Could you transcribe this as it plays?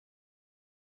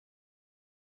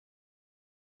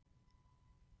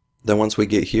Then once we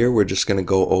get here, we're just going to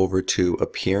go over to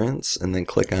Appearance and then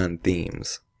click on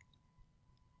Themes.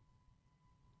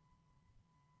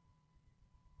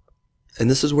 And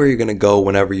this is where you're going to go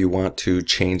whenever you want to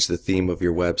change the theme of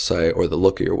your website or the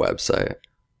look of your website.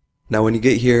 Now when you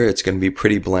get here, it's going to be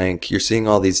pretty blank. You're seeing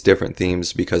all these different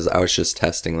themes because I was just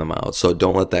testing them out, so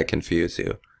don't let that confuse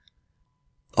you.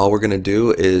 All we're going to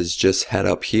do is just head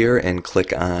up here and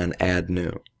click on Add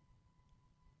New.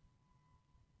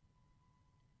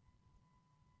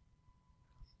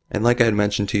 And like I had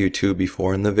mentioned to you too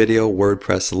before in the video,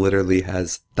 WordPress literally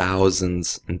has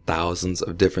thousands and thousands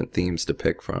of different themes to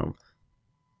pick from.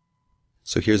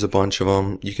 So here's a bunch of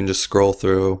them. You can just scroll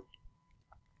through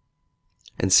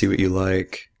and see what you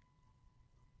like.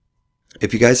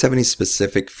 If you guys have any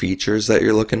specific features that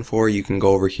you're looking for, you can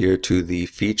go over here to the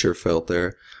feature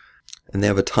filter, and they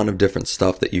have a ton of different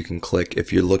stuff that you can click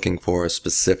if you're looking for a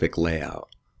specific layout.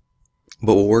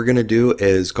 But what we're going to do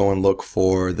is go and look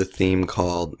for the theme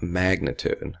called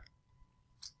Magnitude.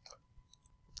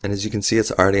 And as you can see,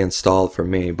 it's already installed for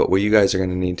me, but what you guys are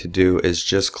going to need to do is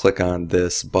just click on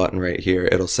this button right here.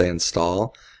 It'll say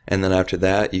install, and then after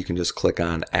that you can just click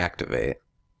on activate.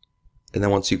 And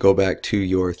then once you go back to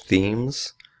your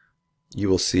themes, you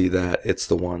will see that it's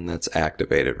the one that's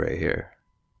activated right here.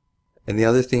 And the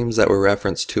other themes that were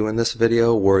referenced to in this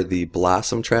video were the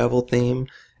Blossom Travel theme,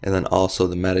 and then also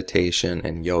the meditation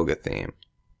and yoga theme.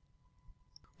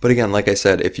 But again, like I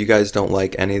said, if you guys don't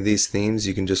like any of these themes,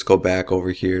 you can just go back over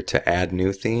here to Add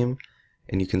New Theme,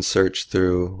 and you can search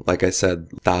through, like I said,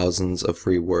 thousands of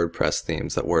free WordPress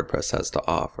themes that WordPress has to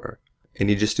offer. And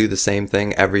you just do the same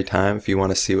thing every time. If you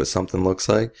want to see what something looks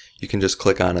like, you can just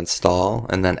click on Install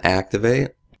and then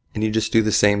Activate. And you just do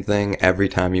the same thing every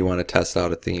time you want to test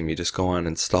out a theme. You just go on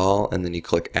Install and then you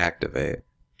click Activate.